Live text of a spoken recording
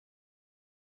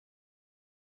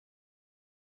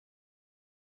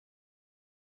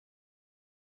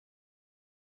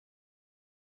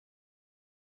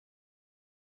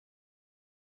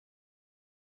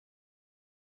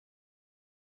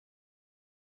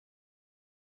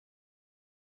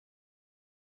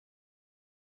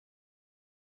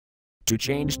To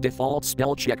change default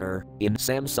spell checker in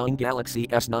Samsung Galaxy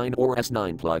S9 or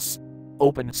S9 Plus,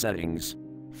 open Settings.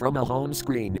 From a home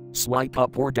screen, swipe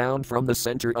up or down from the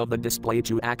center of the display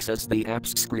to access the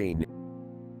apps screen.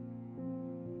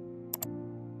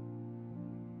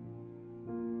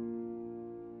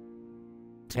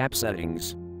 Tap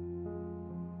Settings.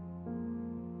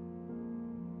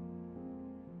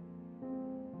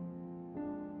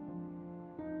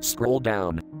 Scroll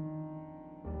down.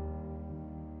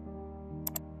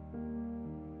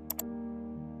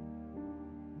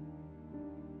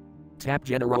 Tap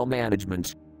General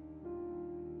Management.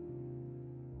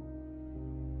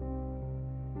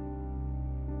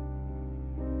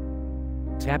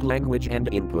 Tap Language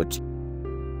and Input.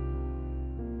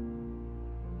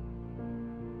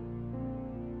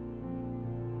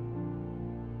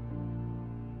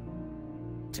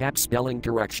 Tap Spelling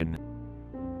Correction.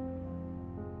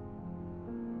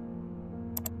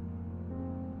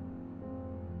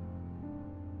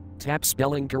 Tap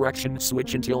Spelling Correction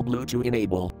switch until blue to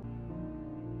enable.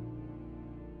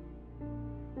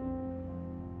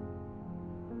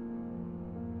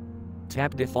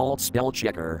 Tap Default Spell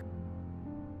Checker.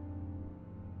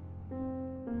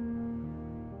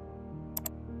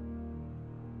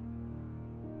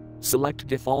 Select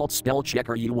default spell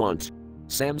checker you want.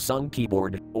 Samsung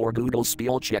Keyboard or Google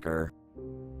Spell Checker.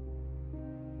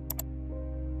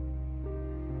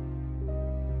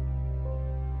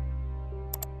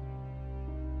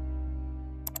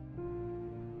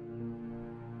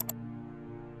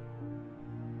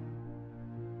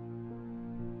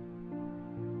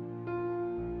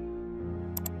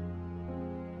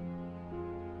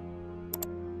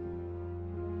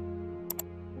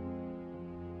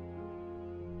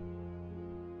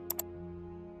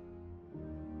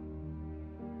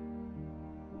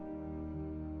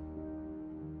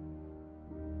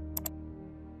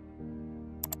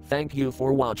 Thank you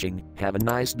for watching. Have a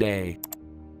nice day.